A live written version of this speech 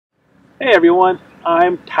Hey everyone,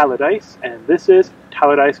 I'm Tyler Dice, and this is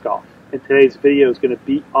Tyler Dice Golf. And today's video is going to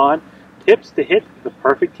be on tips to hit the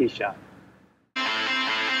perfect tee shot.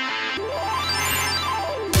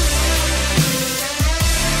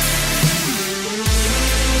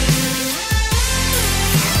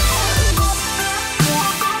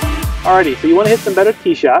 Alrighty, so you want to hit some better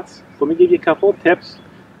tee shots. So let me give you a couple of tips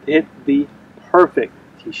to hit the perfect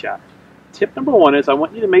tee shot. Tip number one is I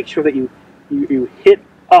want you to make sure that you hit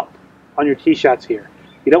up on your tee shots here.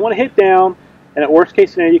 You don't want to hit down, and at worst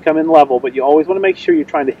case scenario you come in level, but you always want to make sure you're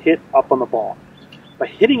trying to hit up on the ball. By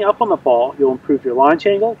hitting up on the ball, you'll improve your launch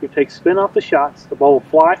angle, you'll take spin off the shots, the ball will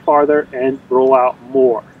fly farther and roll out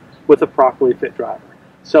more with a properly fit driver.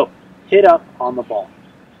 So hit up on the ball.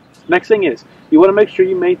 Next thing is, you want to make sure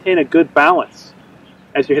you maintain a good balance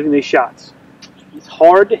as you're hitting these shots. It's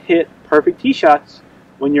hard to hit perfect tee shots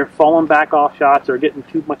when you're falling back off shots or getting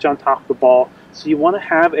too much on top of the ball. So you want to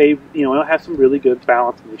have have some really good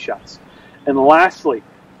balance in these shots. And lastly,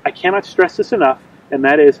 I cannot stress this enough, and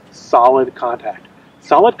that is solid contact.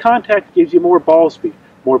 Solid contact gives you more ball speed.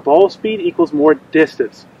 More ball speed equals more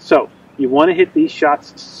distance. So you want to hit these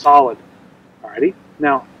shots solid. Alrighty?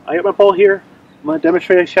 Now, I got my ball here. I'm going to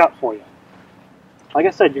demonstrate a shot for you. Like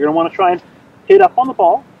I said, you're going to want to try and hit up on the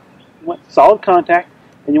ball. You want solid contact,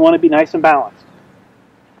 and you want to be nice and balanced.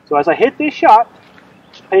 So as I hit this shot,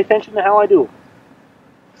 pay attention to how I do it.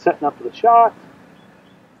 Setting up for the shot.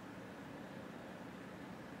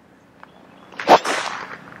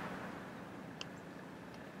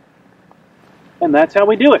 And that's how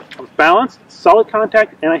we do it. I'm balanced, solid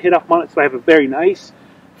contact, and I hit up on it so I have a very nice,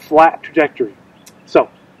 flat trajectory. So,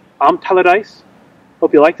 I'm Tyler Dice.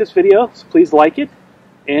 Hope you like this video, so please like it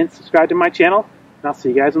and subscribe to my channel, and I'll see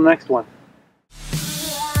you guys in the next one.